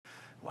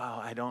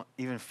Wow, I don't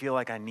even feel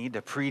like I need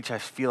to preach. I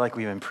feel like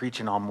we've been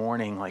preaching all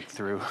morning, like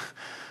through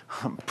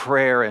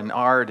prayer and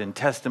art and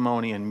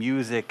testimony and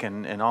music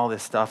and all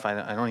this stuff.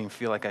 I don't even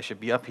feel like I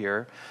should be up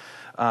here.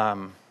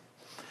 But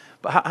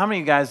how many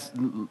of you guys,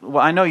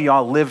 well, I know you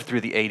all lived through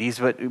the 80s,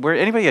 but were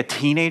anybody a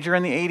teenager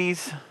in the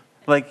 80s?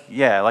 Like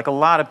a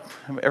lot of,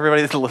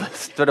 everybody that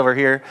stood over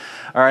here,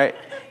 all right,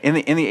 in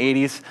the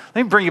 80s.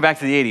 Let me bring you back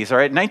to the 80s, all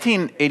right?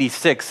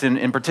 1986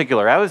 in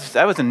particular. I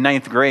was in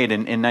ninth grade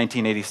in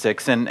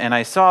 1986, and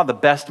I saw the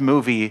best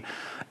movie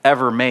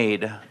ever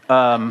made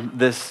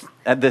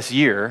this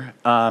year,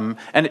 and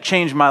it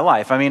changed my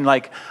life. I mean,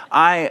 like,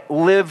 I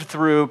lived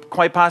through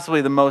quite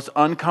possibly the most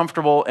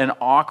uncomfortable and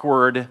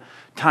awkward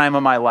time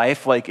of my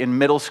life, like in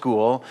middle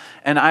school,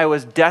 and I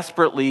was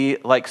desperately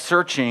like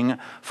searching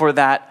for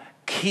that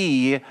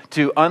key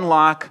to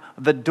unlock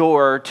the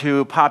door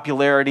to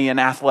popularity and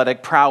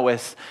athletic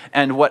prowess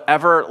and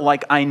whatever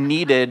like I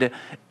needed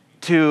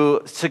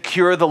to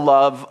secure the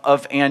love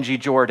of Angie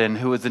Jordan,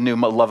 who was the new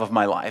love of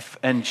my life.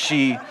 And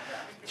she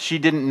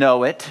didn't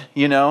know it,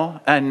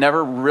 and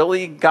never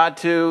really got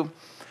to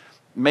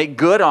make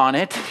good on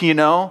it,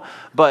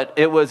 but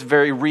it was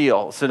very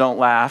real, so don't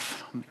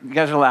laugh. You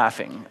guys are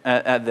laughing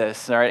at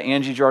this, all right?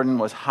 Angie Jordan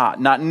was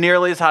hot. Not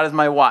nearly as hot as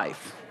my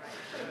wife,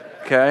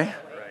 okay?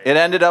 It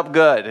ended up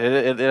good.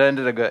 It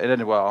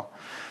ended well.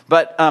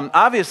 But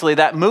obviously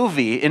that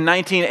movie in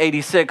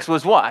 1986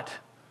 was what?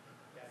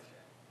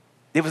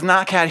 It was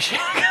not Caddyshack.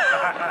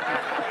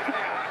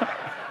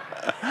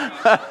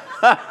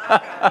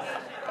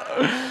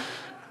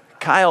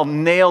 Kyle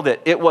nailed it.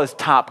 It was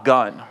Top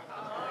Gun.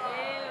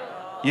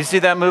 You see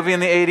that movie in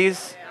the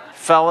 80s?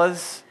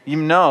 Fellas, you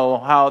know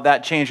how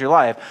that changed your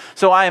life.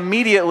 So I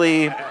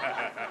immediately...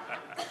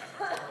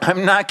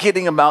 I'm not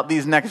kidding about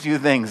these next few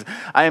things.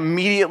 I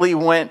immediately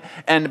went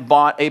and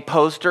bought a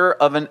poster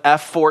of an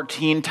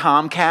F-14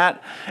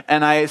 Tomcat,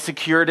 and I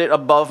secured it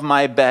above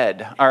my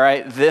bed, all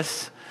right?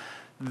 This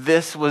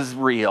was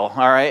real,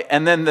 all right?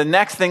 And then the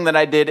next thing that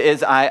I did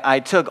is I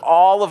took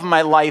all of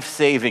my life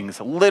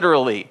savings,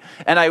 literally,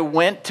 and I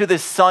went to the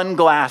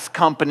sunglass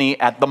company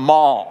at the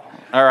mall,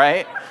 all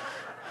right?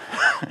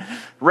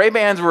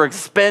 Ray-Bans were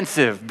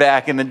expensive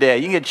back in the day.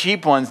 You can get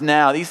cheap ones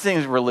now. These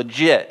things were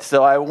legit.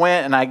 So I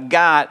went and I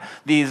got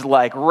these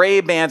like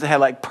Ray-Bans that had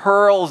like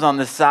pearls on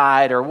the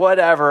side or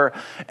whatever.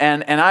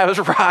 And I was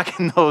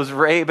rocking those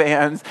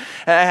Ray-Bans.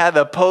 And I had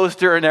the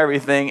poster and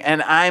everything.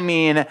 And I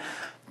mean,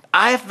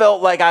 I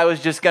felt like I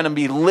was just going to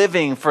be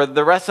living for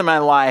the rest of my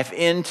life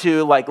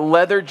into like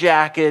leather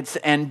jackets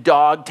and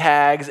dog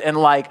tags and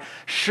like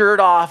shirt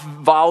off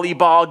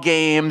volleyball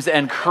games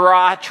and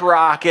crotch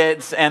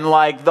rockets and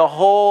like the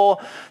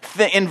whole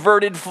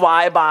inverted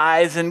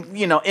flybys and,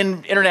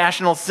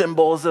 international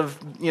symbols of,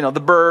 the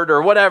bird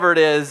or whatever it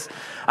is.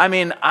 I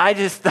mean, I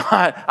just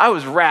thought I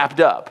was wrapped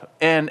up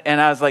and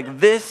I was like,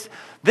 this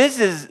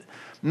is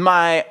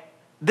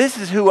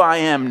who I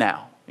am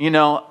now.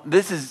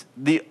 This is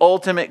the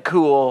ultimate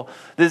cool.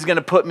 This is going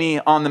to put me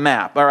on the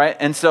map, all right?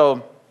 And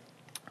so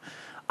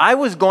I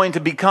was going to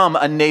become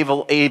a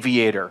naval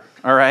aviator,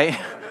 all right?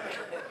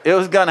 It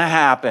was going to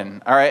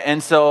happen, all right?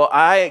 And so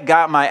I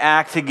got my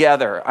act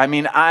together. I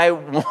mean, I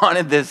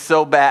wanted this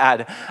so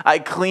bad. I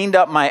cleaned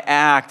up my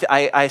act.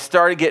 I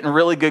started getting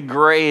really good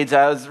grades.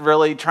 I was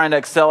really trying to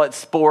excel at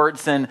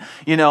sports and,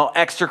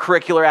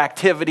 extracurricular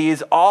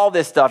activities, all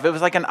this stuff. It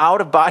was like an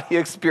out-of-body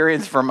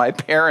experience for my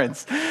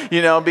parents,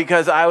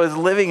 because I was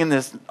living in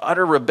this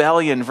utter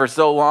rebellion for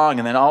so long.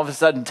 And then all of a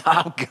sudden,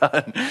 Top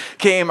Gun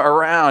came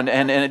around,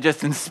 and it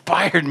just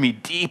inspired me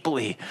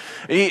deeply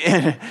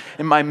in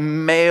my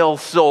male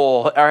soul.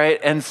 All right.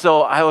 And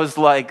so I was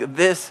like,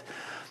 this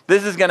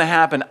is going to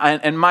happen.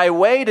 And my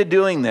way to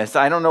doing this,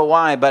 I don't know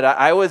why, but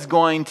I was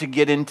going to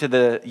get into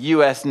the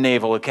U.S.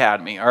 Naval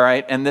Academy. All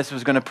right. And this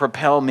was going to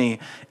propel me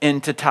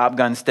into Top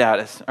Gun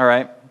status. All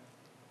right.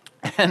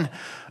 And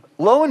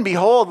lo and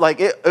behold, like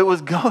it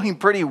was going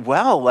pretty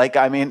well. Like,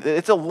 I mean,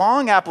 it's a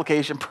long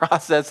application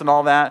process and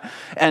all that.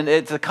 And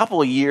it's a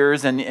couple of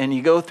years and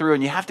you go through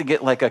and you have to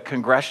get like a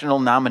congressional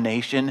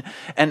nomination.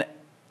 And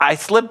I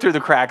slipped through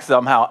the cracks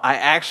somehow. I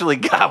actually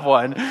got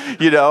one,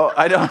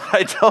 I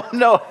don't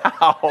know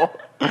how,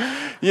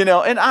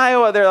 in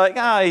Iowa, they're like,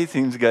 he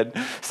seems good.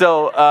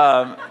 So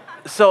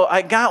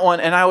I got one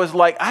and I was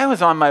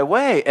on my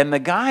way. And the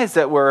guys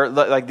that were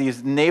like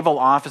these naval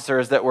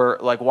officers that were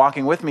like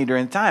walking with me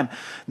during the time,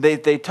 they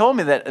told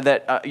me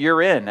that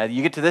you're in,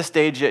 you get to this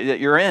stage that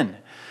you're in.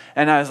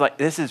 And I was like,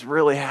 this is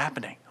really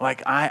happening.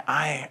 Like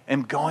I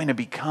am going to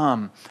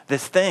become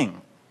this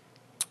thing.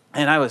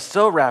 And I was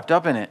so wrapped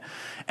up in it.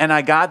 And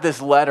I got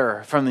this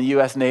letter from the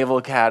U.S. Naval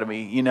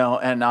Academy,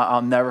 and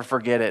I'll never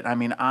forget it. I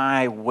mean,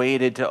 I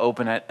waited to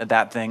open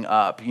that thing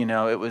up.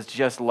 It was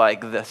just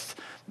like this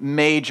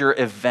major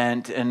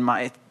event, and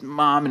my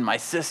mom and my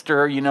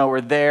sister,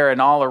 were there and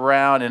all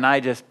around, and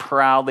I just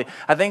proudly,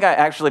 I think I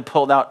actually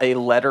pulled out a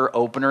letter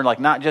opener, like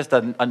not just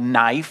a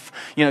knife,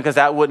 because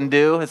that wouldn't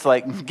do. It's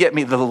like, get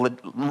me the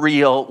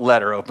real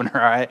letter opener, all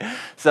right?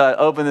 So I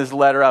opened this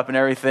letter up and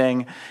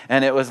everything,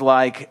 and it was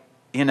like,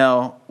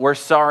 we're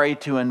sorry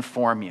to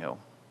inform you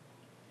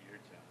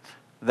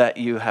that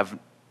you have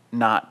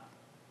not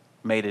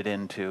made it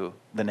into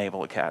the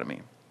Naval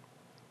Academy.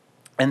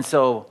 And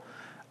so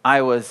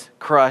I was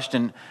crushed,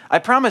 and I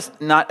promise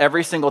not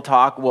every single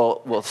talk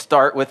will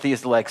start with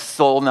these like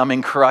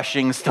soul-numbing,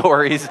 crushing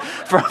stories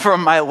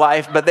from my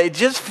life, but they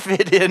just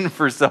fit in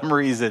for some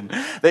reason.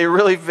 They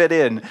really fit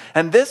in.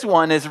 And this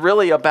one is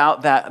really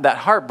about that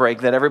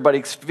heartbreak that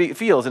everybody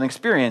feels and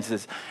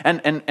experiences,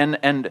 and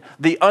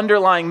the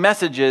underlying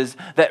messages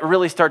that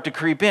really start to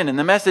creep in. And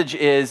the message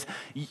is,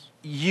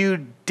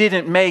 you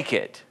didn't make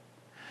it.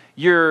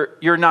 You're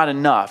not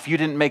enough. You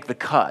didn't make the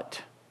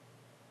cut.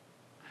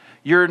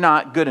 You're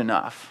not good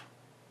enough.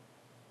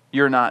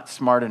 You're not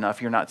smart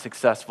enough. You're not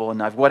successful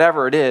enough.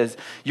 Whatever it is,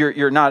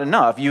 you're not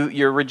enough.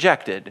 You're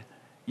rejected.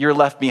 You're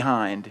left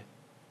behind.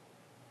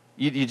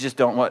 You just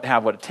don't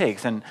have what it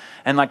takes. And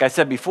like I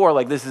said before,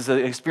 like this is an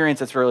experience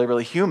that's really,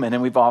 really human,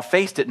 and we've all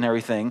faced it and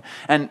everything.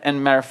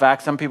 And matter of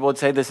fact, some people would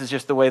say this is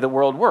just the way the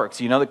world works.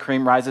 The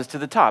cream rises to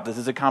the top. This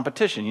is a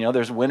competition.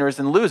 There's winners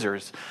and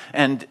losers,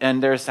 and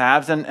there's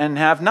haves and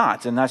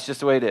have-nots, and that's just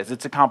the way it is.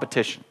 It's a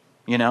competition.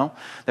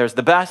 There's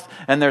the best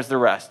and there's the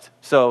rest.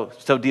 So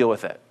deal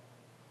with it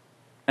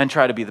and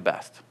try to be the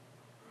best.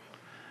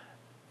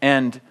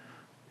 And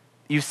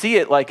you see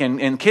it like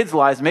in kids'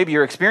 lives. Maybe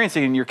you're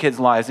experiencing it in your kids'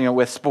 lives,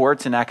 with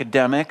sports and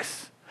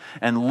academics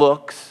and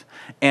looks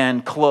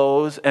and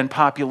clothes and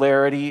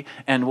popularity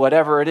and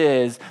whatever it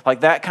is. Like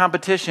that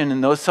competition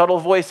and those subtle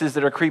voices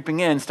that are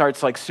creeping in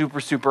starts like super,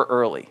 super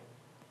early.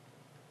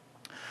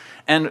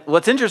 And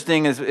what's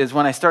interesting is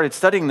when I started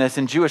studying this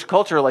in Jewish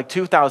culture like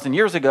 2,000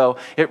 years ago,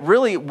 it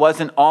really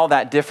wasn't all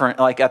that different,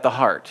 like at the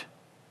heart.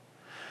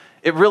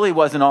 It really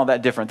wasn't all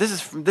that different.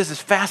 This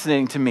is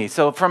fascinating to me.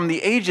 So from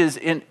the ages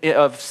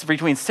of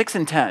between 6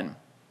 and 10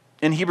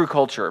 in Hebrew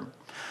culture,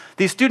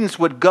 these students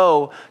would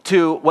go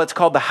to what's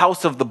called the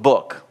house of the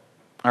book.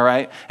 All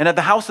right? And at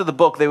the house of the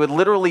book, they would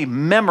literally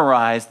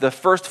memorize the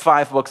first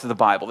 5 books of the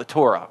Bible, the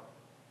Torah.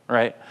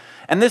 Right?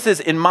 And this is,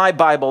 in my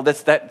Bible,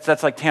 that's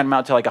like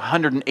tantamount to like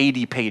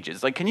 180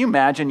 pages. Like, can you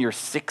imagine your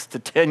 6 to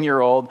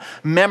 10-year-old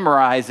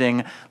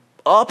memorizing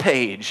a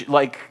page,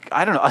 like,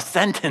 I don't know, a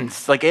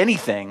sentence, like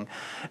anything?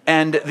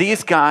 And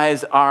these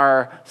guys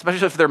are,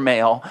 especially if they're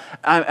male,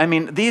 I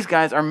mean, these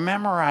guys are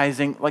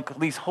memorizing like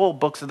these whole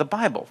books of the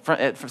Bible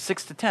from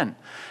 6 to 10.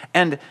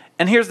 And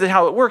here's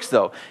how it works,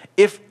 though.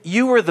 If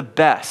you were the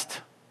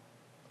best,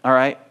 all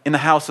right, in the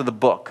house of the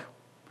book,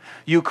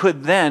 you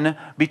could then,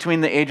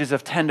 between the ages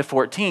of 10 to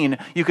 14,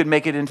 you could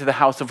make it into the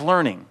house of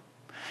learning.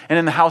 And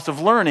in the house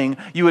of learning,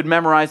 you would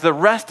memorize the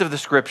rest of the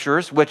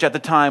scriptures, which at the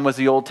time was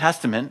the Old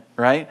Testament,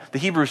 right? The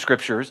Hebrew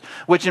scriptures,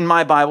 which in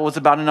my Bible was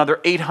about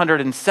another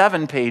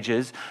 807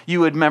 pages.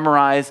 You would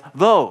memorize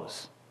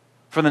those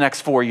for the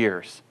next 4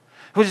 years,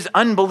 which is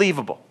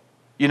unbelievable,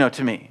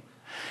 to me.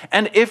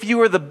 And if you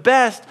were the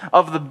best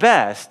of the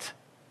best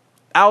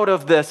out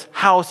of this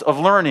house of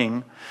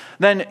learning,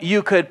 then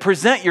you could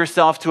present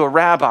yourself to a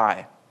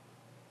rabbi.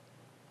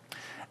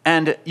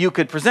 And you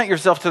could present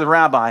yourself to the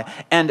rabbi,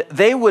 and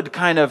they would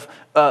kind of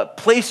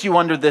place you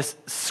under this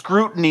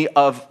scrutiny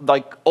of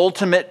like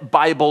ultimate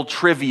Bible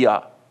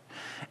trivia.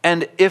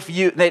 And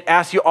they'd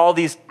ask you all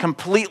these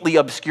completely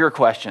obscure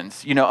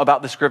questions,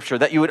 about the scripture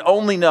that you would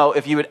only know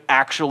if you would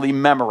actually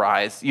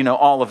memorize,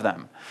 all of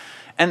them.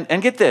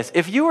 And get this,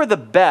 if you were the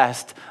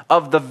best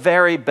of the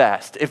very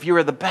best, if you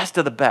were the best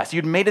of the best,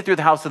 you'd made it through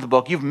the house of the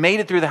book, you've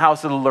made it through the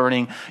house of the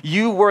learning,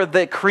 you were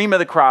the cream of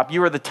the crop, you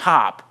were the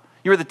top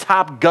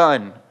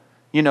gun,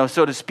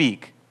 so to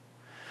speak.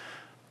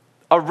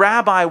 A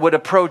rabbi would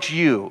approach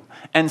you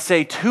and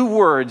say 2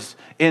 words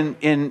in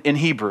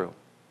Hebrew,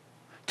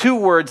 2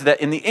 words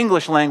that in the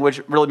English language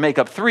really make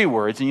up 3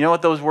 words. And you know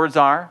what those words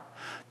are?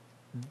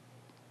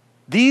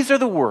 These are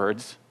the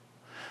words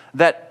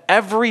that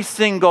every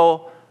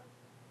single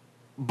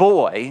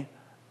boy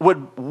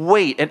would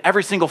wait, and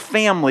every single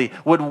family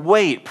would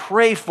wait,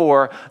 pray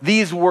for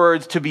these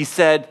words to be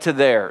said to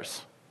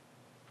theirs.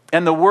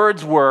 And the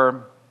words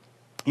were,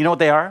 you know what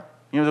they are?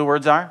 You know what the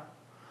words are?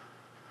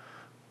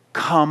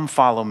 Come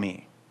follow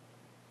me.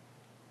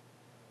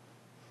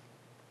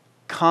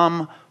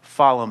 Come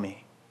follow me.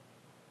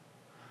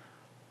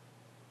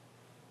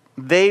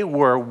 They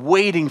were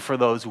waiting for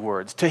those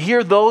words. To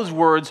hear those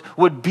words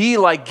would be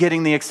like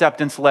getting the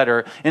acceptance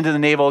letter into the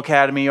Naval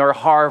Academy or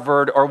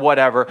Harvard or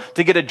whatever,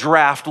 to get a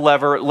draft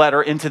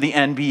letter into the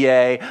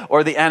NBA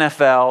or the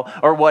NFL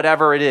or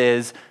whatever it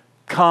is.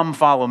 Come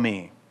follow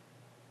me.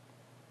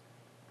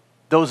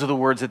 Those are the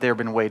words that they've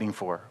been waiting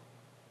for.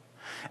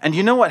 And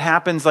you know what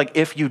happens like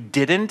if you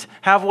didn't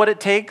have what it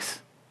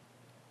takes?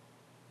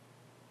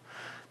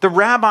 The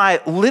rabbi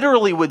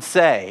literally would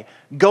say,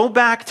 go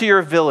back to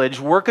your village,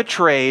 work a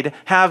trade,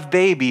 have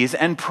babies,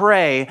 and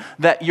pray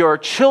that your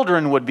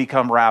children would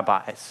become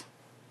rabbis.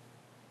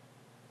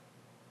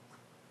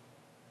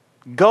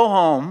 Go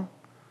home,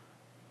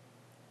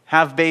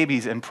 have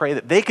babies, and pray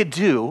that they could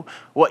do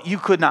what you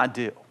could not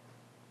do.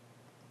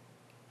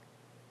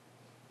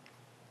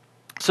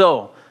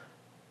 So,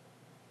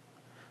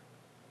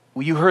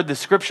 you heard the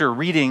scripture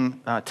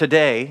reading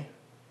today,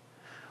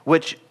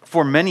 which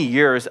for many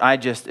years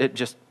it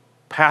just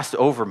passed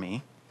over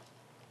me.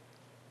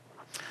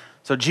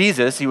 So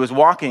Jesus, he was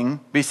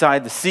walking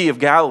beside the Sea of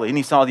Galilee, and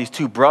he saw these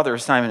two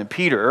brothers, Simon and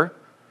Peter,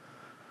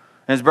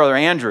 and his brother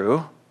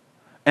Andrew,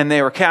 and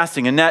they were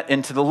casting a net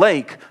into the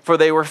lake, for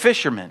they were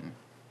fishermen.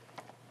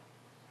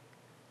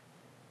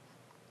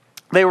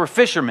 They were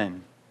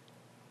fishermen.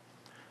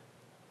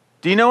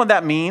 Do you know what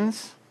that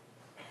means?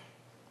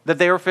 That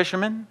they were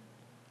fishermen?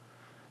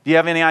 Do you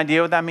have any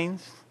idea what that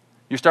means?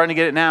 You're starting to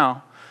get it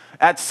now.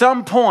 At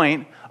some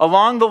point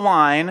along the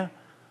line,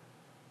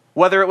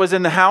 whether it was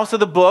in the house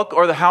of the book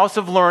or the house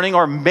of learning,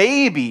 or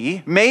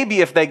maybe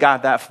if they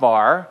got that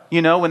far,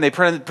 when they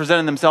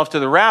presented themselves to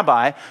the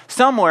rabbi,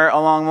 somewhere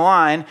along the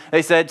line,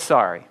 they said,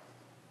 sorry,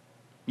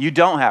 you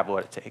don't have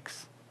what it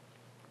takes.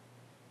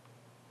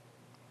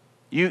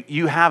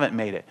 You haven't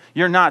made it.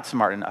 You're not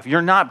smart enough.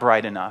 You're not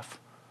bright enough.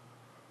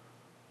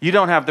 You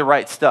don't have the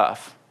right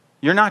stuff.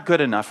 You're not good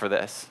enough for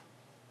this.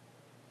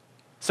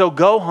 So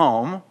go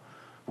home,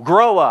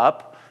 grow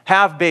up,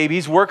 have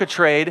babies, work a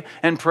trade,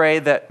 and pray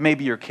that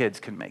maybe your kids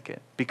can make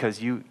it,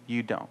 because you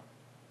don't.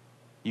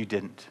 You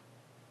didn't.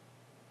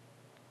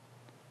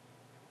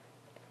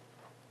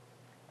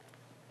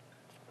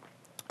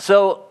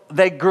 So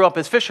they grew up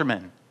as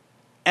fishermen,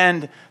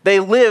 and they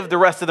lived the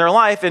rest of their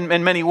life in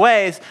many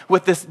ways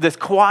with this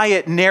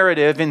quiet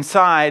narrative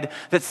inside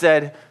that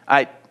said,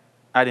 I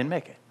didn't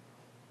make it,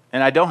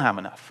 and I don't have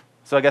enough,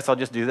 so I guess I'll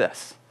just do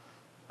this.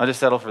 I'll just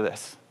settle for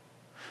this.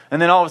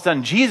 And then all of a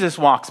sudden, Jesus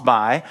walks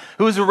by,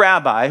 who was a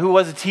rabbi, who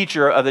was a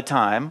teacher of the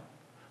time.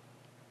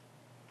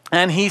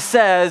 And he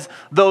says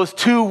those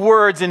two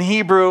words in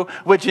Hebrew,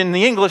 which in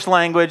the English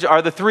language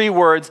are the three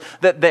words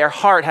that their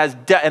heart has,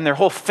 and their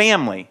whole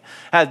family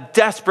has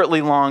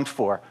desperately longed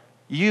for.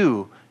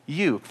 You,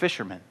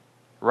 fisherman,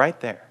 right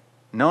there.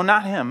 No,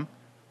 not him.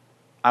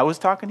 I was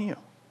talking to you.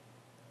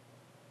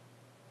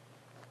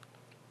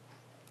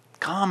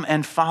 Come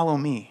and follow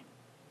me.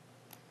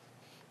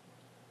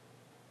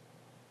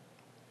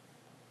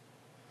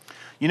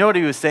 You know what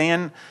he was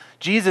saying?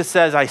 Jesus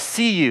says, I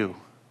see you,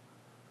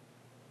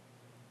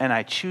 and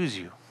I choose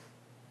you.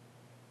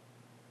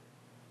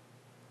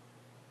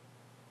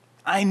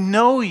 I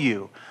know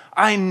you.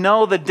 I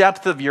know the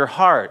depth of your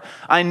heart.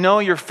 I know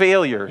your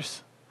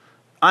failures.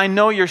 I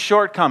know your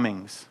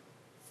shortcomings.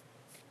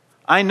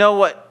 I know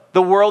what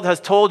the world has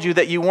told you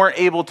that you weren't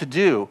able to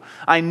do.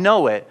 I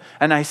know it,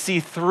 and I see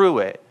through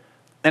it,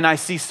 and I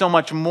see so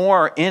much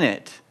more in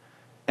it,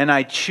 and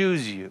I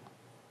choose you.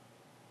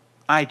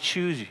 I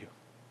choose you.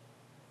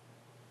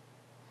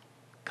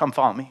 Come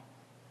follow me.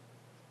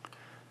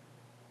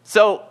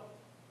 So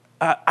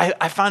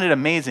I found it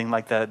amazing,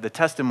 like the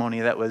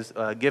testimony that was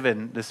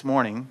given this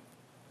morning,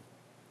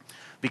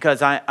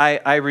 because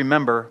I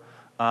remember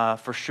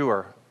for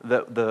sure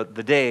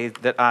the day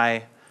that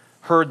I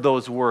heard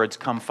those words,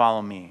 come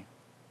follow me.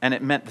 And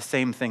it meant the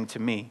same thing to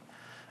me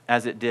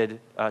as it did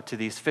to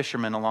these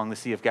fishermen along the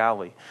Sea of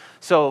Galilee.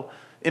 So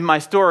in my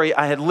story,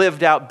 I had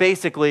lived out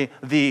basically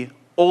the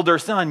older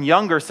son,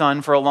 younger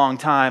son for a long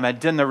time.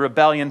 I'd done the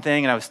rebellion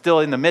thing, and I was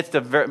still in the midst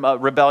of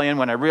rebellion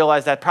when I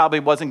realized that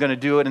probably wasn't going to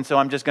do it, and so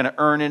I'm just going to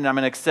earn it, and I'm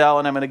going to excel,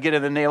 and I'm going to get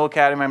in the Naval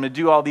Academy, I'm going to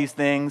do all these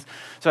things.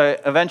 So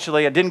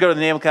eventually I didn't go to the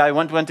Naval Academy,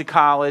 I went to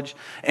college,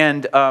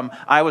 and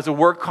I was a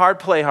work hard,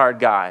 play hard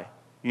guy,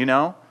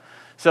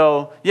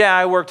 So yeah,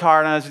 I worked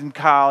hard, and I was in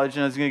college,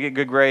 and I was going to get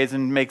good grades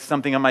and make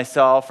something of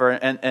myself,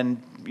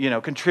 and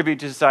contribute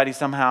to society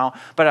somehow,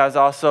 but I was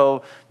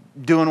also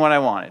doing what I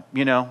wanted,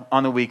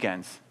 on the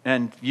weekends.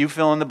 And you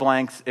fill in the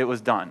blanks, it was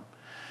done.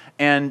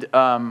 And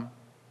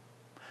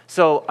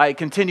so I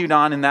continued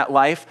on in that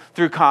life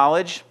through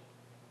college.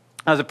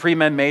 I was a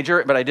pre-med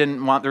major, but I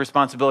didn't want the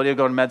responsibility of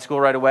going to med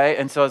school right away.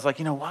 And so I was like,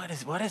 what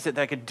is it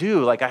that I could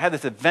do? Like, I had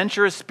this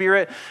adventurous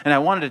spirit, and I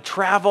wanted to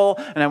travel,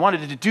 and I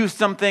wanted to do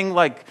something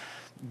like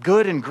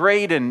good and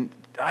great and,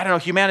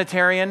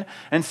 humanitarian.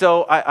 And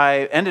so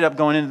I ended up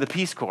going into the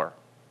Peace Corps.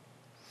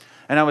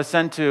 And I was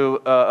sent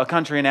to a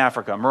country in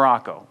Africa,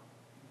 Morocco.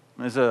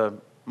 It was a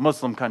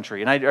Muslim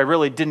country, and I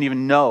really didn't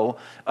even know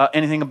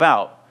anything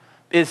about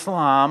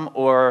Islam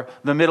or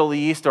the Middle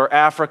East or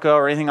Africa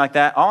or anything like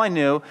that. All I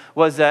knew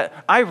was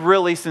that I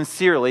really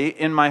sincerely,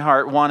 in my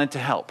heart, wanted to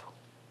help,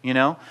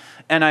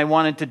 and I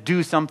wanted to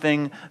do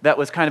something that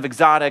was kind of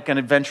exotic and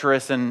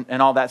adventurous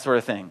and all that sort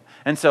of thing.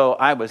 And so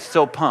I was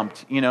so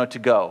pumped, to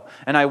go.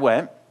 And I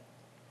went.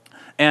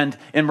 And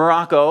in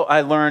Morocco, I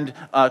learned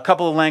a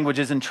couple of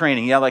languages in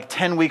training. Like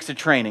 10 weeks of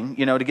training,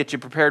 to get you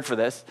prepared for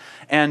this.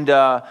 And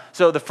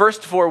so the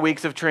first 4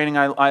 weeks of training,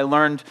 I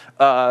learned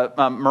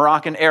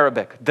Moroccan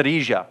Arabic,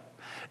 Darija.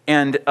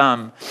 And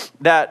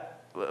that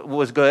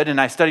was good, and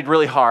I studied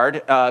really hard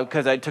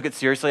because I took it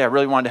seriously. I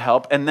really wanted to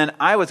help. And then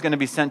I was going to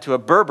be sent to a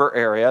Berber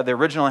area, the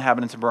original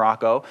inhabitants of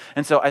Morocco,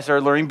 and so I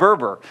started learning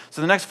Berber.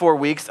 So the next 4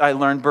 weeks, I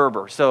learned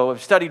Berber. So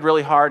I've studied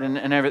really hard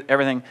and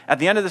everything. At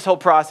the end of this whole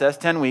process,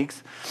 10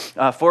 weeks,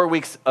 4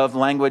 weeks of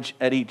language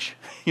at each.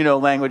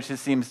 Language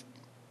just seems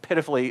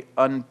pitifully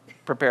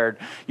prepared,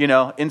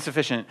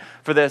 insufficient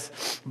for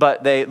this.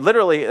 But they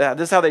literally,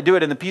 this is how they do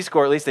it in the Peace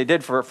Corps, at least they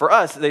did for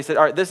us. They said,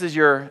 all right, this is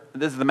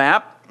the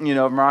map,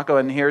 of Morocco,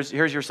 and here's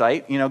your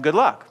site, good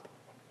luck.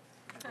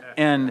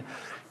 And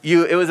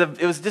it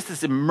was just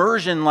this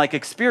immersion-like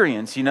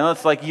experience,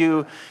 It's like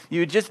you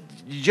just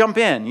jump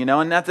in,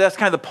 and that's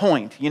kind of the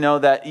point,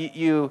 that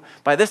you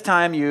by this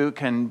time you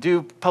can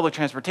do public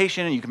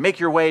transportation and you can make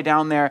your way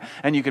down there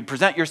and you could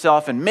present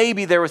yourself, and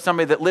maybe there was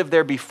somebody that lived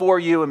there before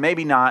you and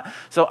maybe not.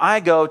 So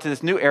I go to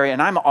this new area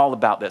and I'm all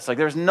about this. Like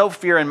there's no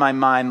fear in my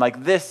mind.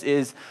 Like this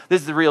is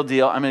the real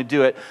deal. I'm going to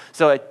do it.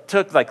 So it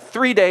took like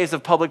 3 days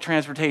of public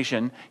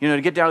transportation, to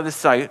get down to this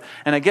site.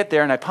 And I get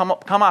there and I come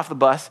off the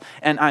bus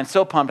and I'm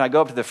so pumped. I go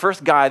up to the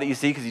first guy that you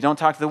see because you don't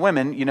talk to the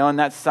women, in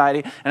that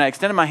society. And I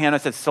extended my hand. I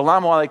said,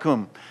 "Salaam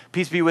alaikum,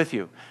 peace be with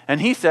you."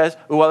 And he says,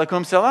 "Wa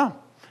alaikum salam,"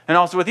 and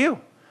also with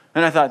you.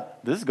 And I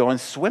thought, this is going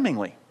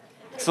swimmingly.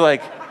 So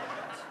like,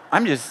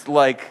 I'm just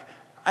like,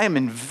 I am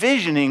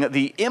envisioning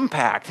the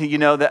impact,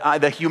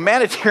 the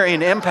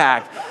humanitarian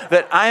impact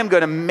that I am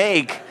going to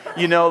make,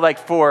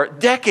 for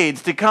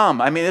decades to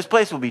come. I mean, this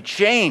place will be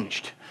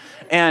changed.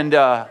 And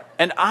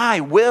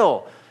I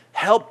will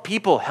help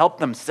people help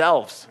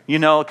themselves,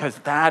 because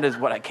that is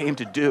what I came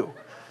to do.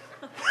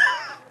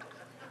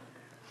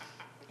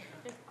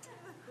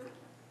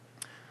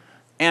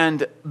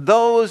 And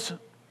those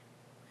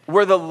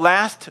were the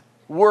last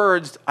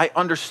words I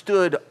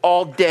understood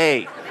all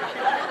day.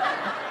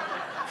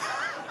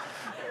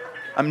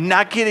 I'm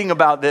not kidding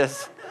about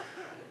this.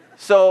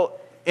 So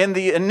in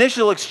the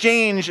initial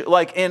exchange,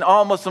 like in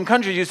all Muslim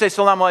countries, you say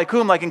salam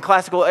alaikum, like in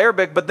classical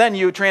Arabic, but then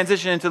you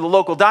transition into the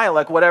local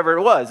dialect, whatever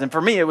it was. And for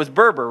me, it was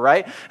Berber,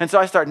 right? And so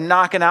I start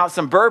knocking out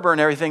some Berber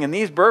and everything, and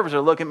these Berbers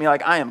are looking at me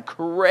like I am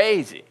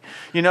crazy.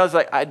 It's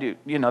like I do,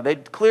 they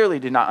clearly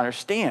did not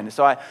understand.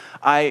 So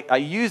I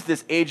use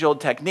this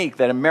age-old technique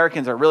that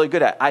Americans are really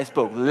good at. I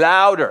spoke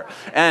louder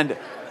and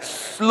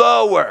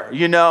slower,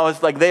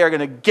 It's like they are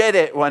going to get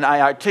it when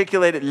I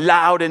articulate it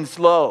loud and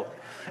slow.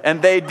 And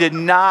they did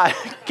not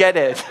get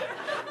it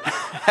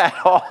at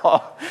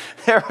all.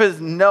 There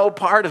was no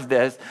part of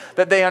this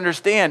that they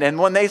understand. And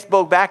when they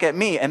spoke back at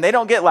me, and they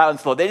don't get loud and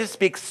slow, they just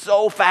speak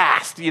so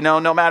fast,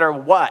 no matter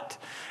what.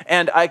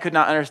 And I could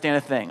not understand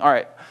a thing. All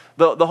right,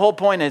 the whole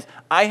point is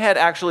I had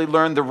actually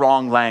learned the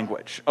wrong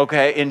language,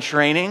 okay? In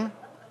training,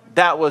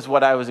 that was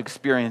what I was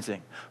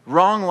experiencing.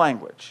 Wrong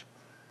language.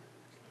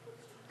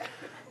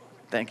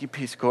 Thank you,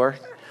 Peace Corps.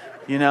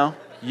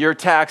 Your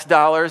tax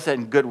dollars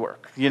and good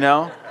work,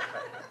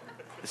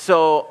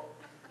 So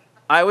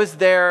I was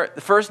there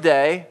the first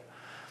day,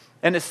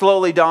 and it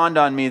slowly dawned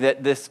on me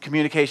that this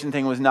communication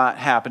thing was not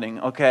happening,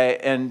 okay?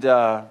 And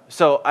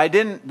so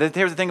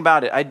here's the thing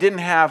about it. I didn't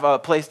have a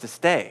place to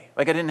stay.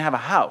 Like I didn't have a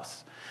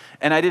house,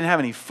 and I didn't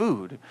have any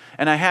food.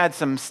 And I had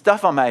some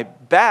stuff on my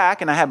back,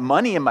 and I had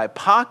money in my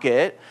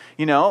pocket,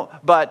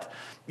 but,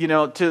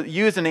 to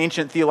use an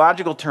ancient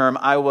theological term,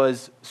 I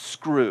was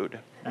screwed,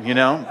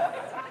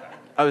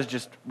 I was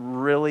just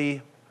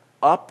really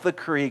up the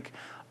creek.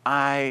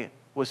 I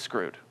was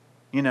screwed,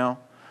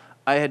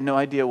 I had no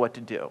idea what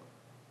to do.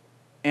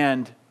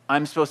 And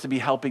I'm supposed to be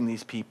helping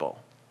these people.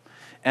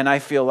 And I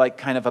feel like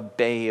kind of a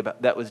babe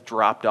that was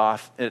dropped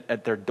off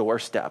at their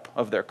doorstep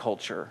of their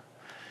culture.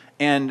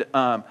 And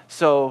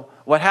so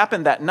what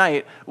happened that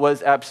night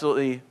was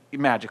absolutely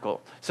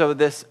magical. So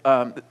this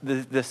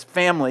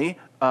family,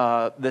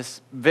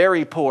 this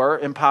very poor,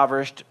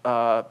 impoverished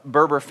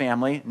Berber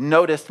family,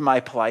 noticed my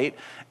plight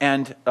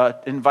and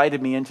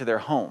invited me into their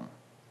home.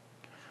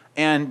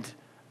 And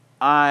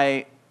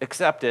I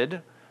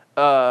accepted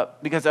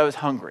because I was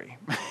hungry.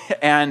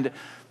 And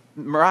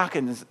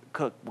Moroccans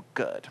cook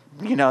good.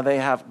 They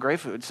have great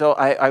food. So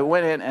I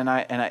went in and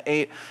I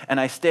ate and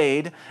I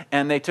stayed,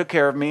 and they took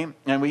care of me,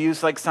 and we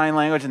used like sign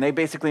language, and they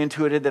basically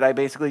intuited that I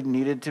basically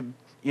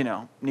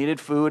needed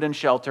food and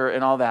shelter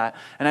and all that.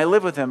 And I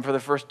lived with them for the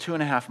first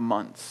 2.5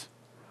 months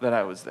that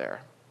I was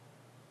there.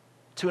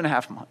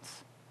 2.5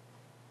 months.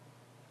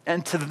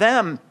 And to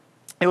them,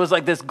 it was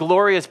like this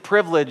glorious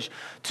privilege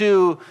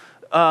to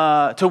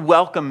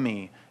welcome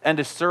me and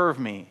to serve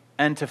me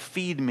and to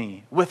feed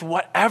me with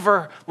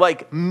whatever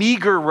like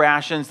meager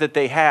rations that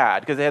they had,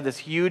 because they had this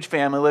huge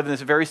family, lived in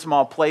this very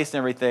small place and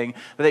everything,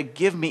 but they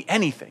give me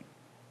anything,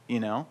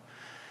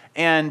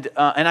 and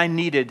I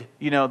needed,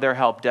 their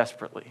help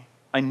desperately.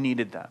 I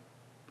needed that.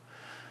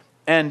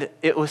 And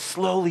it was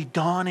slowly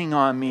dawning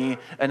on me,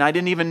 and I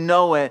didn't even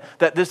know it,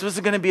 that this was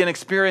going to be an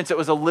experience that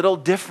was a little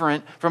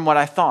different from what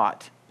I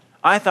thought.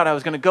 I thought I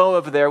was going to go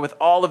over there with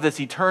all of this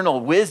eternal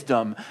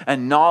wisdom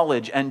and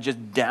knowledge and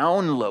just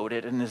download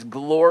it in this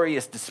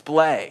glorious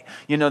display,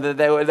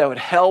 that would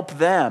help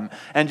them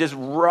and just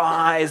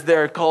rise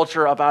their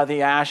culture up out of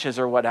the ashes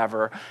or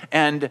whatever.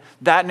 And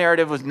that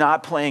narrative was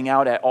not playing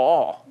out at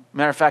all.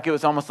 Matter of fact, it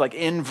was almost like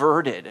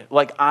inverted,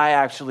 like I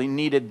actually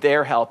needed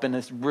their help in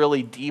this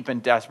really deep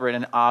and desperate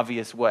and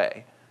obvious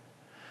way.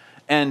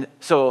 And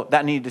so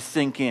that needed to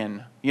sink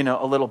in,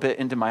 a little bit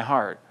into my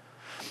heart.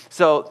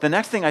 So the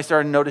next thing I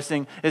started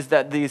noticing is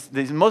that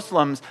these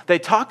Muslims, they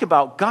talked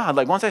about God.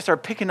 Like once I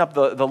started picking up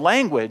the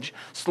language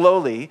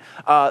slowly,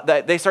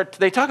 that they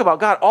talk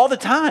about God all the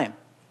time.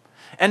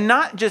 And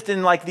not just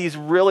in like these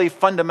really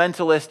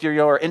fundamentalist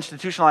or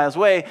institutionalized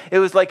way. It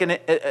was like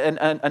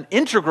an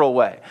integral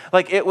way.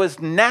 Like it was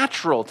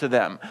natural to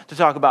them to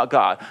talk about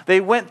God. They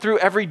went through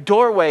every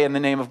doorway in the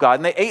name of God,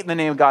 and they ate in the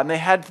name of God, and they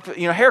had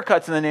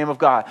haircuts in the name of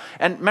God.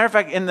 And matter of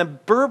fact, in the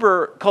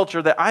Berber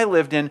culture that I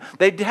lived in,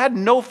 they had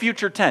no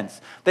future tense.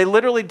 They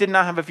literally did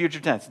not have a future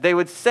tense. They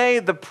would say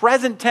the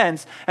present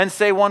tense and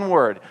say one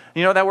word.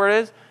 You know what that word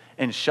is?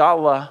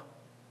 Inshallah.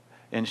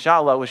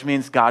 Inshallah, which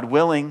means God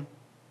willing.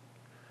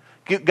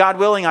 God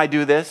willing, I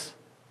do this.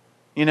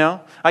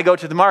 I go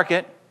to the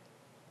market.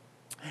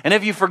 And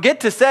if you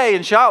forget to say,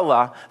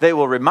 inshallah, they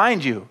will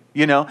remind you.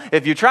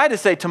 If you try to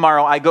say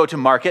tomorrow, I go to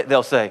market,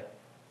 they'll say,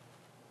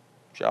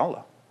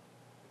 inshallah.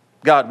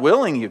 God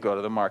willing, you go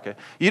to the market.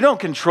 You don't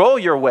control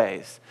your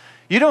ways.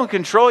 You don't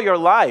control your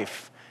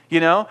life.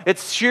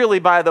 It's surely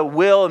by the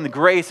will and the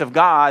grace of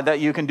God that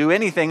you can do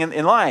anything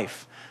in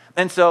life.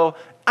 And so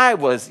I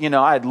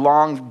had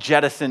long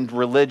jettisoned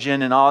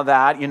religion and all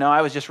that.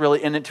 I was just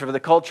really in it for the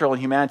cultural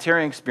and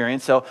humanitarian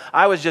experience. So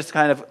I was just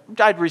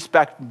I'd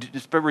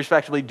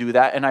respectfully do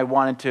that, and I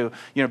wanted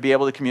to, be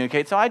able to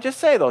communicate. So I'd just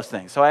say those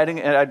things. So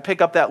I'd pick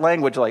up that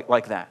language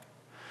like that.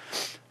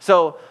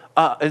 So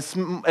as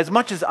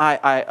much as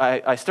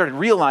I started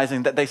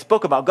realizing that they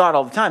spoke about God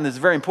all the time, this is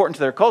very important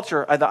to their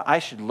culture, I thought I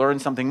should learn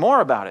something more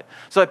about it.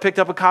 So I picked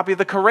up a copy of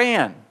the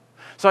Quran.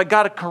 So I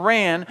got a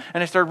Quran,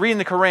 and I started reading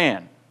the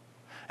Quran.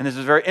 And this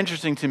was very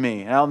interesting to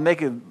me. And I'll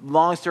make a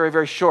long story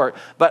very short.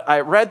 But I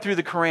read through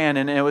the Quran,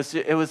 and it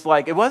was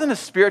like, it wasn't a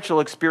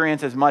spiritual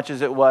experience as much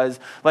as it was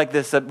like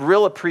this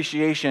real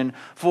appreciation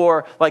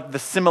for like the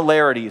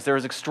similarities. There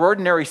was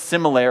extraordinary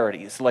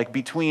similarities like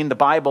between the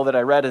Bible that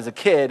I read as a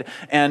kid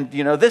and,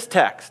 this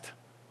text.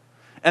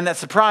 And that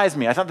surprised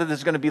me. I thought that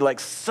there's going to be like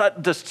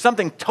just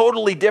something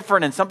totally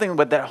different and something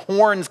with that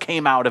horns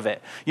came out of it,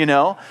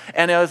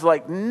 And it was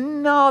like,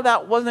 no,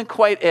 that wasn't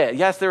quite it.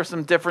 Yes, there were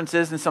some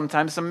differences and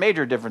sometimes some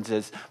major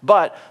differences,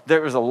 but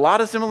there was a lot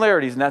of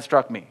similarities, and that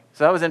struck me.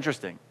 So that was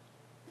interesting.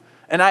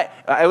 And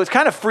it was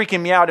kind of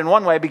freaking me out in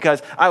one way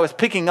because I was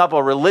picking up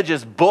a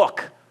religious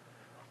book.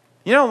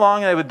 You know how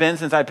long it had been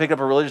since I picked up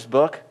a religious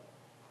book?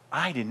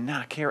 I did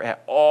not care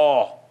at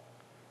all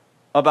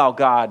about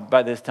God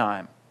by this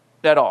time.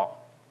 At all.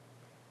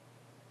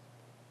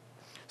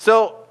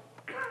 So,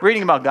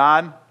 reading about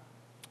God,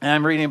 and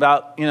I'm reading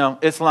about,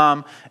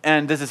 Islam,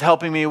 and this is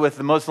helping me with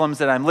the Muslims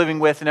that I'm living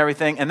with and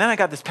everything. And then I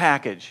got this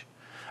package.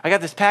 I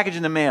got this package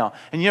in the mail.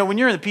 And, when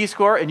you're in the Peace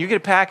Corps and you get a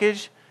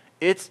package,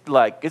 it's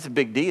a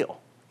big deal,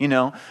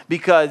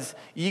 because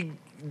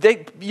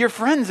your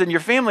friends and your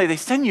family, they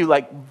send you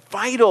like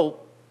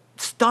vital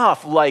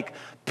stuff like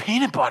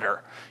peanut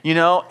butter,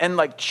 and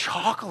like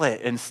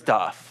chocolate and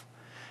stuff.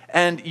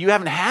 And you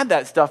haven't had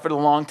that stuff for a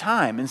long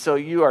time. And so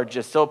you are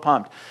just so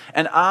pumped.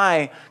 And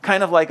I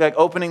kind of like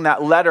opening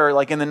that letter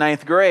like in the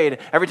 9th grade,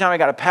 every time I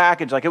got a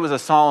package, like it was a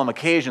solemn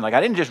occasion. Like I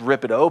didn't just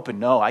rip it open.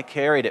 No, I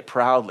carried it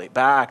proudly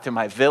back to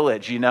my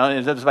village, and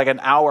it was like an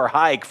hour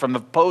hike from the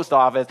post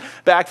office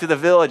back to the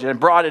village, and I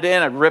brought it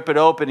in, I'd rip it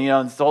open,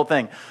 and this whole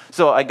thing.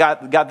 So I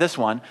got this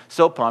one,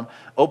 so pumped,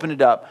 opened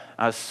it up.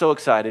 I was so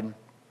excited.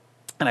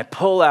 And I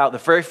pull out the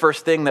very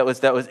first thing that was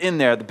in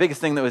there, the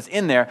biggest thing that was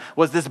in there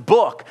was this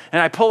book.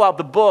 And I pull out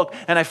the book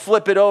and I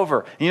flip it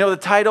over. You know what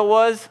the title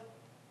was?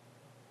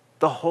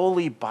 The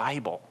Holy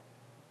Bible.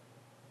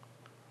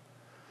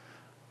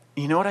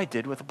 You know what I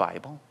did with the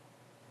Bible?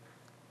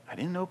 I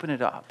didn't open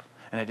it up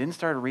and I didn't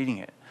start reading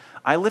it.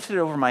 I lifted it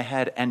over my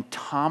head and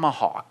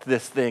tomahawked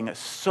this thing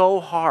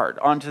so hard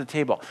onto the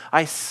table.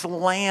 I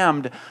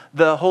slammed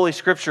the Holy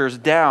Scriptures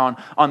down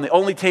on the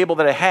only table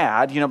that I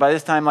had. By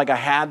this time, like I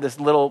had this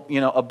little,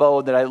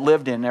 abode that I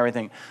lived in and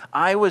everything.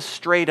 I was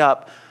straight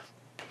up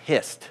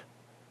pissed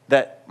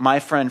that my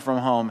friend from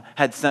home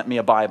had sent me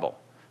a Bible.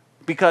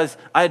 Because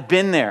I had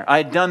been there. I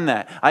had done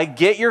that. I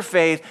get your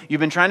faith.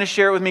 You've been trying to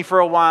share it with me for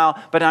a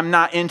while, but I'm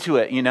not into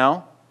it,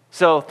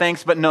 So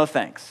thanks, but no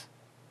thanks.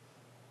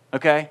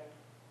 Okay?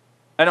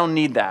 I don't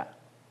need that.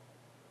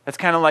 That's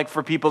kind of like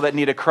for people that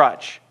need a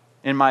crutch,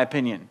 in my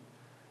opinion.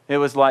 It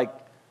was like,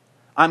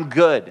 I'm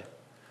good.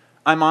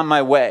 I'm on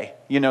my way,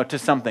 to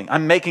something.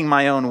 I'm making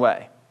my own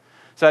way.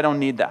 So I don't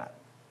need that.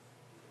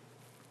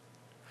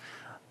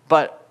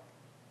 But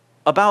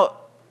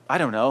about,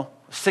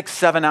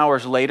 6-7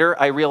 hours later,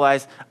 I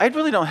realized I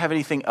really don't have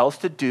anything else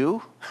to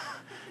do.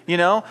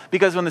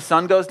 Because when the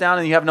sun goes down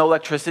and you have no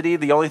electricity,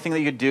 the only thing that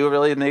you could do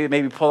really is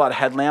maybe pull out a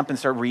headlamp and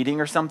start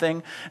reading or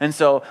something. And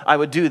so I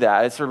would do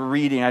that. I'd sort of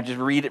reading. I just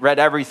read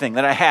everything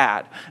that I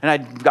had. And I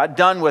got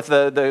done with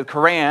the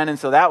Quran, and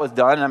so that was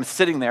done. And I'm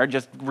sitting there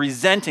just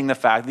resenting the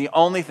fact the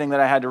only thing that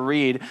I had to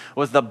read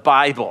was the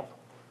Bible.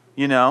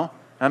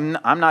 I'm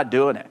not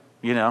doing it.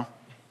 I'm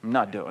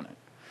not doing it.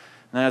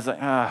 And I was like,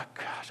 oh,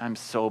 gosh, I'm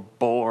so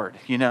bored.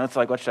 It's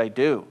like, what should I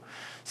do?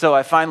 So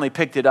I finally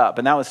picked it up,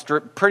 and that was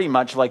pretty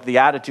much like the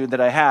attitude that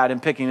I had in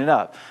picking it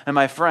up. And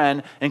my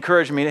friend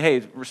encouraged me to,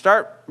 hey,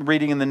 start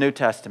reading in the New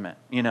Testament,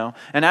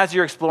 And as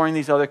you're exploring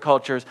these other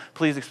cultures,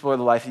 please explore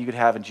the life that you could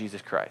have in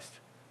Jesus Christ.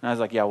 And I was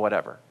like, yeah,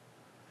 whatever.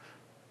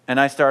 And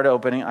I started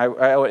opening,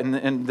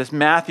 and this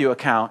Matthew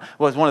account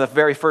was one of the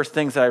very first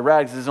things that I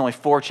read, because there's only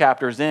 4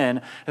 chapters in,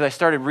 as I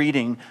started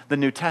reading the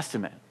New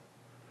Testament.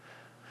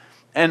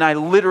 And I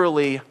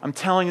literally, I'm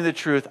telling you the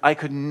truth, I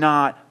could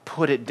not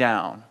put it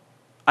down.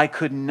 I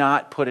could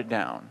not put it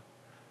down.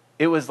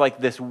 It was like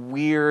this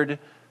weird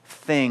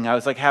thing. I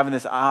was like having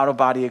this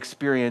out-of-body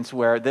experience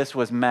where this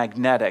was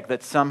magnetic,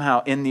 that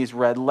somehow in these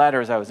red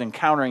letters I was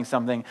encountering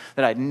something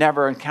that I'd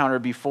never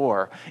encountered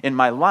before in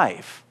my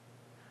life.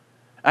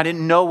 I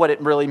didn't know what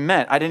it really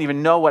meant. I didn't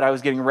even know what I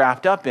was getting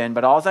wrapped up in,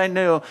 but all I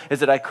knew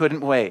is that I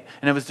couldn't wait.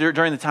 And it was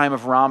during the time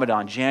of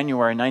Ramadan,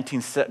 January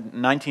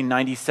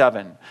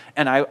 1997.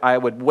 And I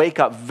would wake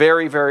up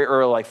very, very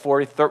early, like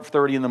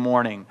 4:30 in the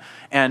morning.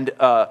 And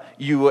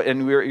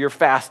you're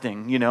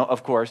fasting,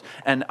 of course.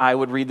 And I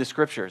would read the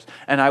scriptures.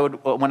 And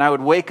when I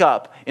would wake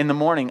up in the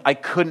morning,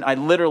 I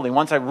literally,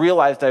 once I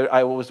realized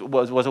I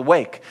was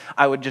awake,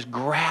 I would just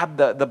grab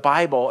the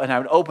Bible and I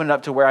would open it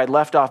up to where I'd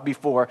left off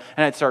before,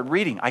 and I'd start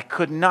reading. I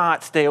could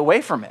not stay away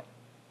from it.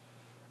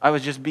 I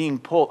was just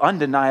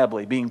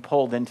undeniably being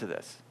pulled into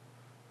this.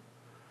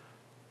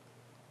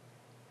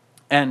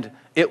 And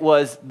it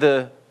was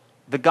the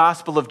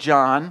Gospel of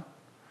John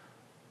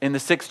in the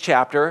 6th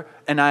chapter,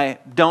 and I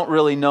don't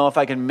really know if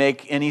I can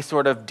make any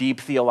sort of deep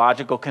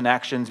theological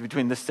connections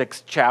between the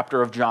 6th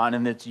chapter of John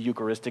and its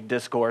Eucharistic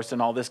discourse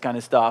and all this kind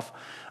of stuff.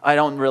 I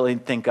don't really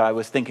think I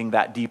was thinking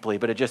that deeply,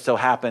 but it just so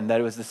happened that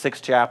it was the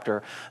 6th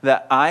chapter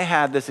that I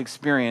had this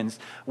experience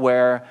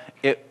where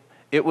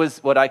it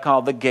was what I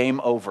call the game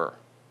over.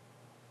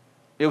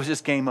 It was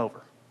just game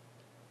over.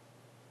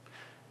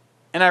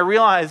 And I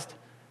realized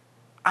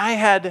I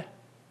had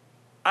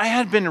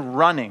been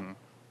running.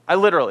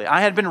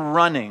 I had been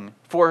running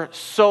for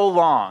so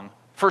long,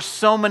 for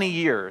so many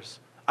years.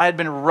 I had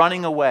been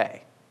running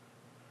away.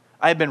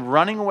 I had been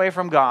running away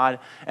from God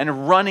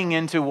and running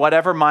into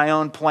whatever my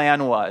own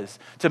plan was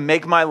to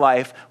make my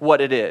life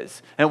what it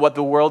is and what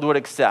the world would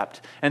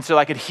accept. And so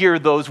I could hear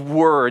those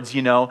words,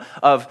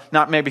 of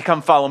not maybe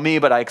come follow me,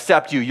 but I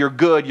accept you. You're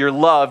good, you're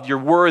loved, you're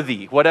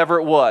worthy, whatever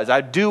it was.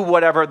 I'd do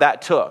whatever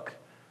that took.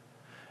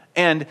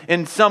 And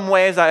in some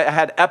ways I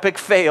had epic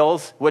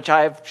fails, which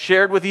I've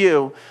shared with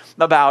you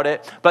about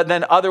it. But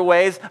then other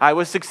ways I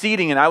was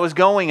succeeding and I was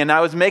going and I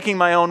was making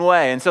my own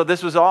way. And so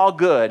this was all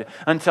good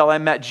until I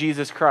met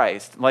Jesus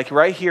Christ, like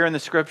right here in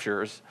the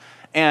scriptures.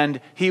 And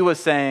he was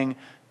saying,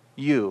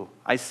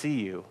 I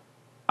see you.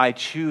 I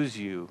choose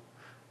you.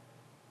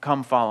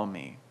 Come follow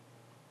me.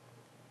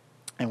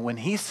 And when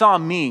he saw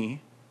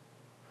me,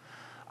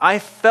 I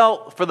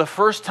felt for the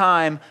first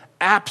time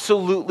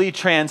absolutely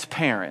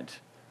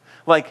transparent.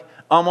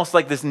 Almost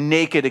like this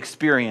naked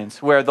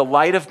experience where the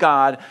light of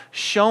God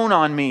shone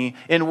on me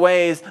in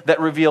ways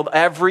that revealed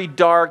every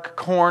dark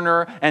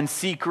corner and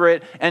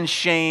secret and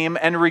shame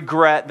and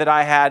regret that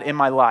I had in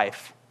my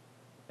life.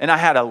 And I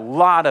had a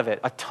lot of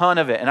it, a ton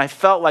of it, and I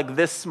felt like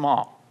this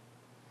small.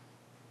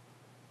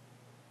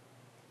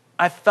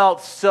 I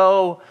felt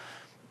so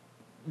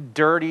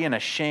dirty and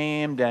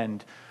ashamed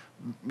and,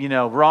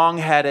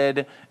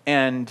 wrong-headed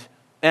and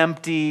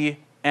empty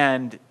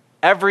and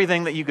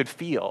everything that you could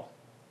feel.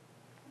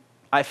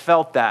 I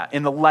felt that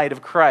in the light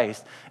of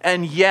Christ.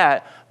 And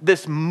yet,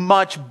 this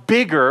much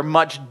bigger,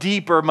 much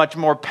deeper, much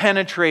more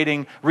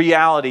penetrating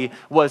reality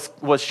was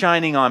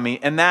shining on me.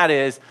 And that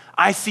is,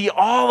 I see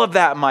all of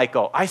that,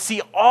 Michael. I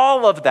see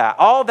all of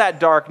that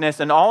darkness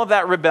and all of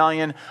that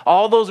rebellion,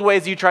 all those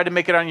ways you tried to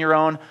make it on your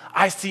own.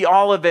 I see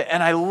all of it,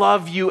 and I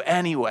love you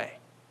anyway.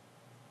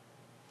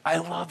 I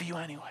love you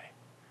anyway.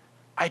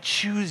 I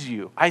choose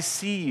you. I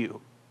see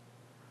you.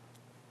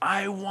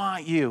 I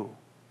want you.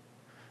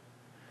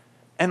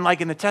 And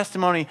like in the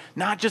testimony,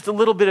 not just a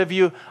little bit of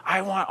you,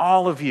 I want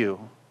all of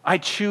you. I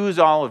choose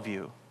all of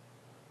you.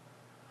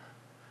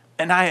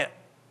 And I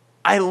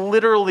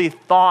literally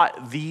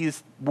thought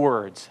these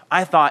words.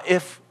 I thought,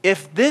 if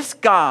this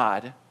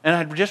God, and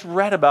I'd just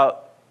read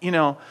about,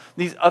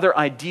 these other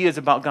ideas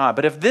about God,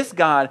 but if this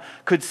God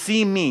could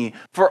see me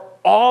for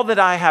all that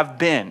I have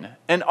been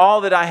and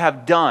all that I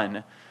have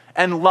done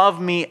and love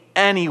me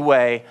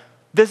anyway,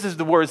 this is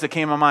the words that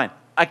came to my mind.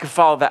 I could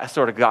follow that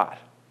sort of God.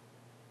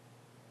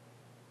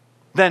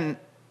 Then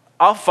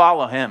I'll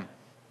follow him.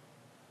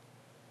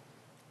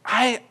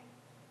 I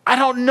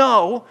don't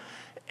know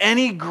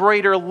any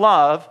greater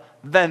love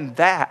than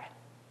that.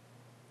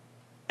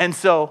 And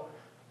so,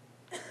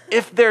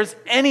 if there's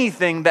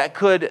anything that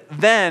could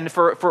then,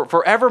 for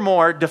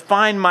forevermore,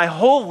 define my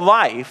whole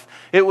life,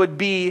 it would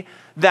be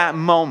that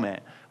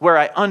moment where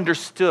I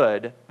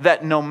understood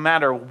that no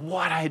matter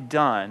what I'd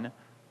done,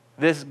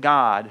 this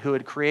God who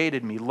had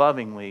created me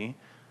lovingly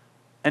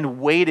and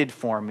waited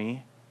for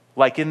me,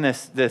 like in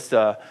this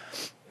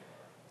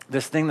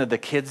this thing that the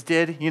kids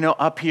did,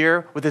 up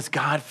here with this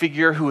God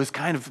figure who was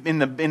kind of in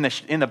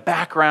the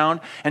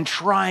background and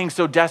trying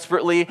so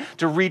desperately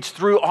to reach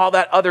through all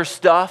that other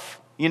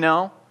stuff,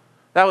 That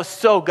was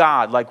so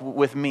God, like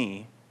with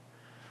me.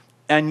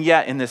 And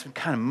yet in this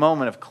kind of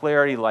moment of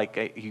clarity,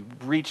 like he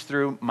reached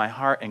through my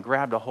heart and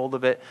grabbed a hold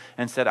of it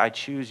and said, I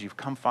choose you,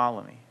 come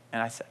follow me.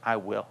 And I said, I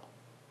will.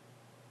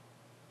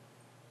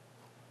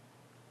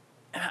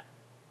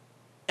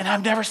 And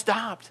I've never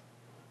stopped.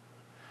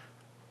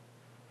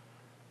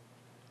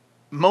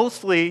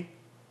 Mostly,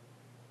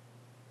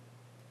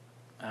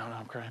 I don't know,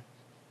 I'm crying.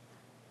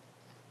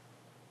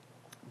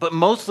 But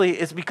mostly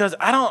it's because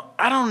I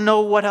don't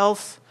know what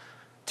else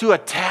to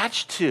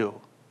attach to.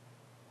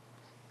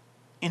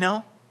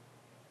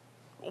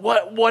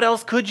 What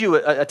else could you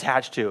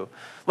attach to?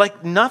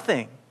 Like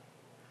nothing.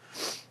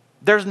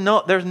 There's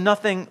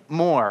nothing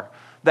more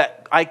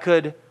that I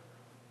could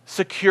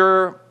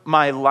secure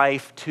my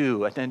life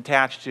to and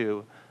attach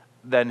to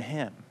than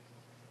him.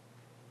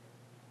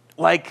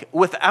 Like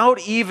without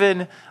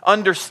even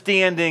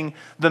understanding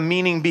the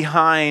meaning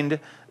behind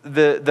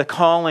the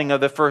calling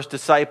of the first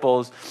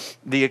disciples,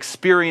 the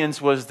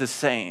experience was the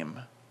same.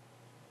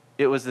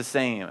 It was the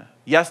same.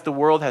 Yes, the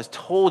world has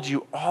told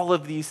you all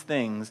of these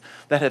things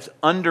that have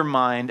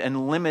undermined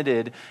and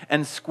limited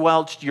and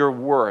squelched your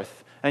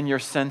worth and your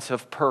sense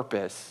of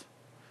purpose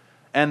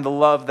and the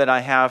love that I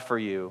have for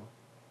you,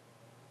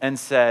 and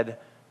said,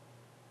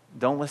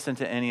 don't listen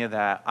to any of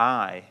that.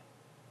 I,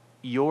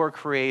 your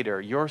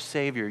creator, your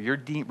savior, your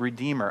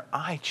redeemer,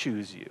 I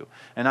choose you.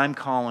 And I'm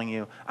calling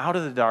you out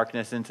of the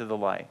darkness into the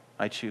light.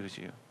 I choose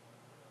you.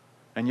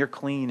 And you're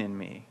clean in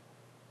me.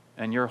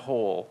 And you're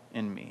whole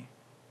in me.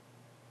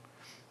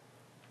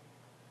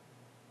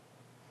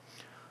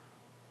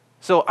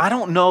 So I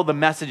don't know the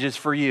messages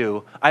for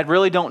you. I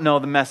really don't know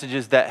the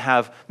messages that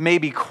have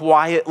maybe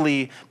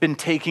quietly been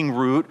taking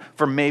root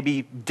for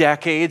maybe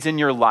decades in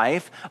your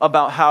life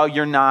about how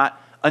you're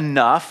not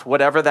enough,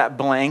 whatever that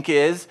blank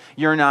is.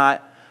 You're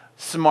not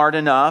smart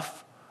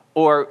enough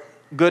or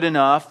good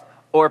enough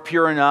or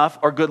pure enough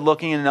or good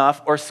looking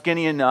enough or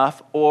skinny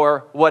enough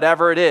or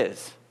whatever it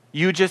is.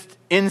 You just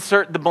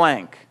insert the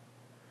blank.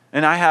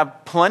 And I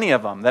have plenty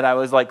of them that I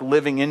was like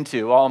living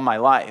into all my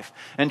life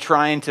and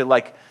trying to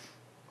like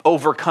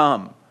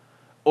overcome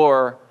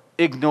or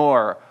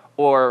ignore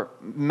or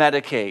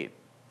medicate.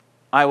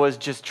 I was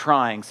just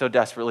trying so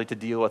desperately to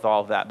deal with all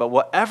of that. But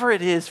whatever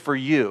it is for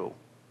you,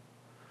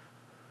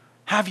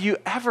 have you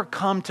ever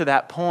come to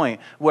that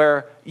point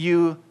where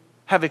you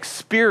have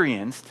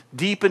experienced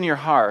deep in your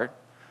heart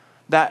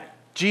that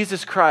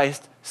Jesus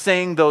Christ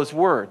saying those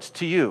words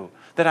to you,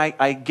 that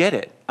I get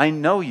it, I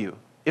know you.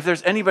 If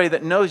there's anybody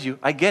that knows you,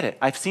 I get it.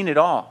 I've seen it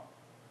all.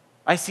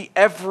 I see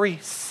every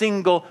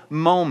single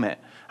moment.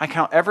 I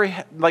count every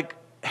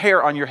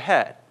hair on your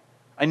head.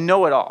 I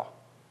know it all.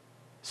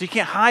 So you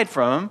can't hide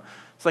from him.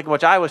 It's like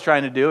what I was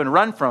trying to do and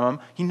run from him.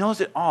 He knows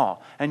it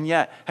all. And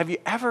yet, have you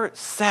ever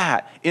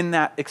sat in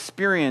that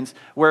experience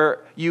where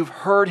you've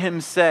heard him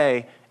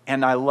say,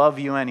 and I love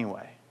you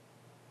anyway?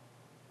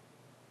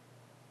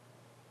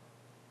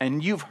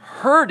 And you've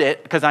heard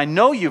it, because I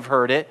know you've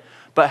heard it,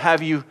 but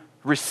have you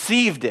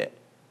received it?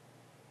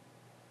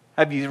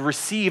 Have you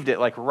received it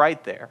like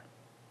right there?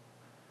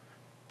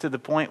 To the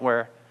point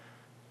where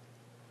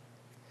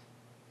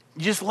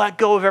you just let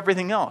go of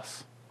everything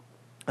else.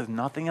 Because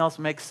nothing else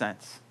makes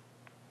sense.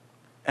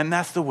 And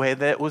that's the way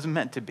that it was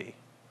meant to be.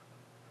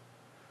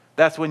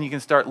 That's when you can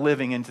start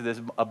living into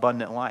this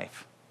abundant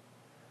life.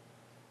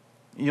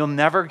 You'll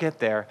never get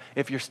there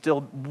if you're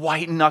still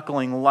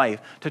white-knuckling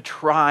life to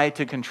try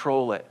to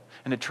control it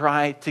and to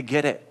try to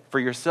get it for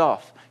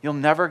yourself. You'll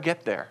never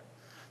get there.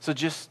 So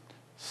just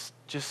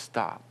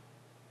stop.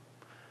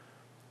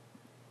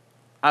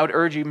 I would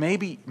urge you,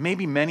 maybe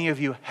many of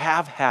you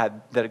have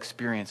had that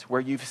experience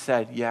where you've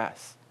said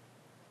yes.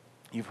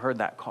 You've heard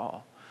that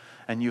call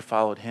and you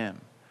followed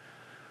him.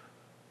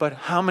 But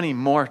how many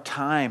more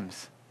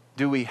times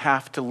do we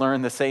have to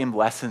learn the same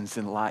lessons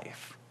in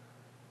life?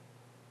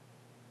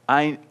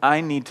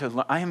 I need to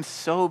learn. I am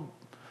so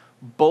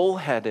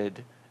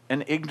bullheaded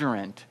and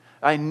ignorant.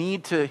 I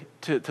need to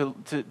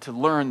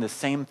learn the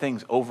same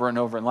things over and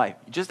over in life.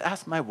 Just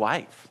ask my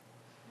wife.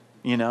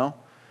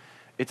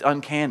 It's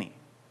uncanny.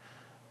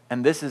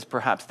 And this is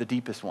perhaps the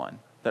deepest one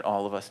that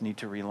all of us need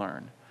to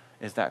relearn,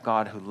 is that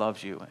God who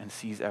loves you and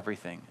sees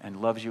everything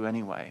and loves you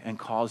anyway and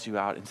calls you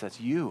out and says,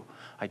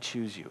 I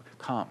choose you.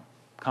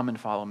 Come and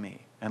follow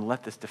me and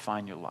let this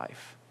define your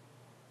life.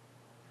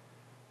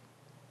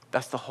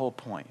 That's the whole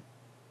point.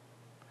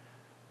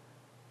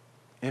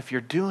 If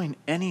you're doing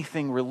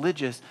anything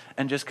religious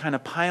and just kind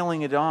of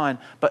piling it on,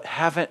 but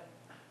haven't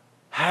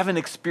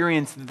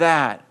experienced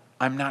that,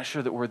 I'm not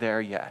sure that we're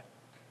there yet.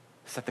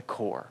 It's at the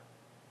core.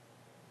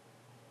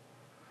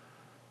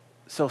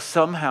 So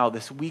somehow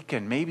this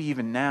weekend, maybe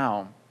even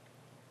now,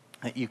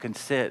 that you can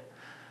sit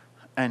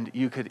and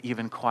you could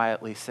even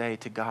quietly say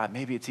to God,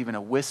 maybe it's even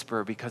a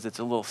whisper because it's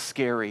a little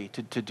scary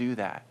to do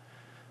that,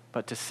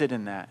 but to sit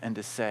in that and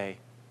to say,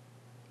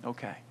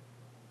 okay,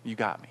 you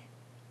got me.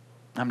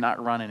 I'm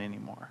not running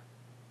anymore.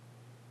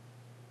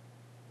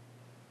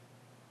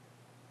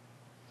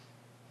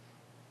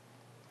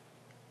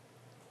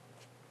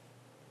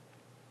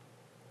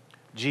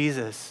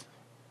 Jesus,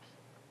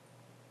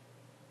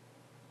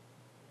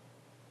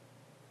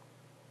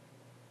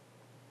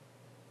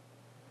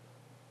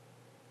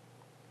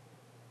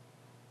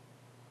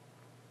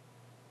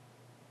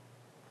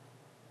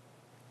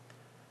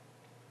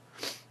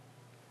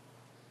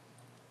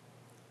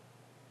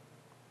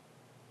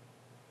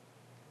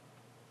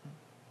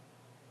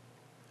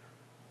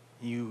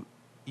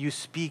 you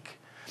speak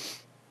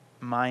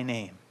my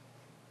name.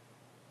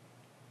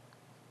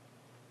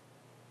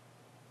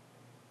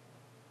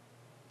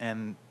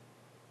 And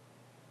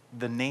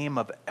the name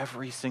of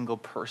every single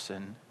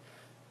person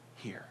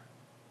here.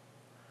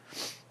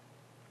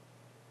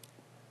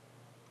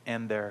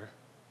 And their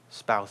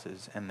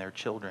spouses and their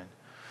children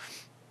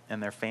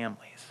and their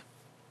families.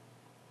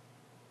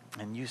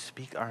 And you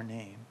speak our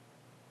name.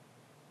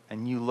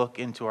 And you look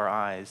into our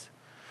eyes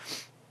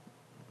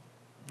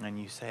and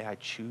you say, I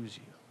choose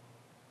you.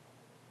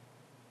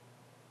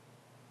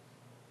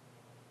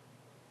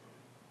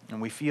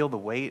 And we feel the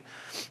weight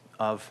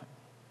of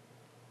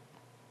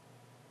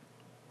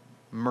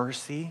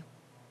mercy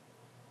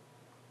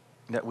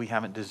that we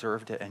haven't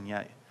deserved it, and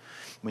yet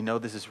we know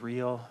this is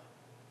real,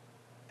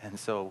 and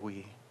so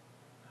we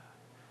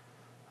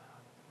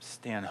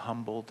stand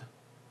humbled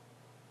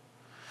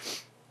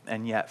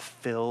and yet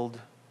filled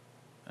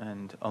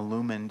and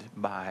illumined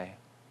by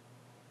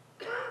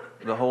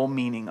the whole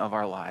meaning of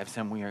our lives,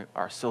 and we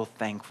are so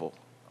thankful,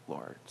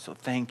 Lord. So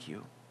thank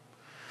you.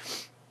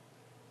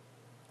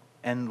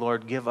 And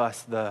Lord, give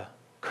us the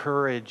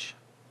courage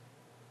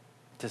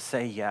to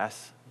say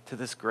yes to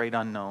this great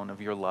unknown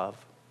of your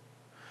love,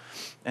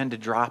 and to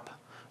drop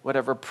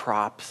whatever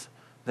props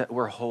that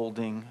we're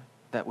holding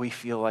that we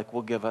feel like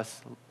will give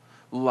us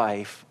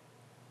life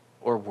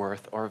or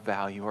worth or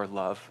value or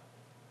love.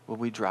 Will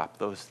we drop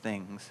those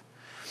things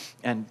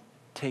and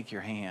take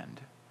your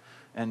hand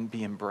and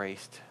be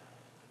embraced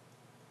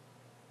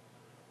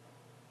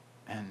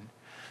and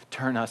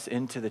turn us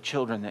into the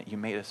children that you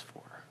made us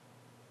for,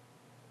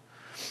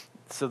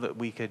 so that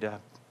we could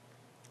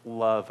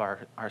love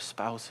our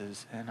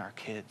spouses and our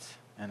kids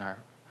and our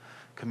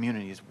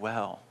communities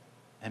well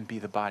and be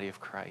the body of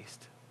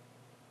Christ.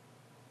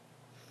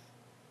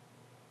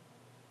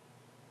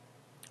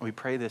 We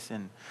pray this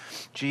in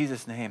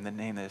Jesus' name, the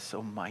name that is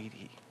so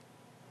mighty.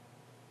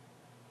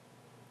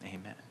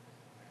 Amen.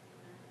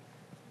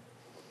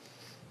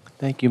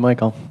 Thank you,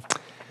 Michael.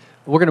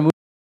 We're going to move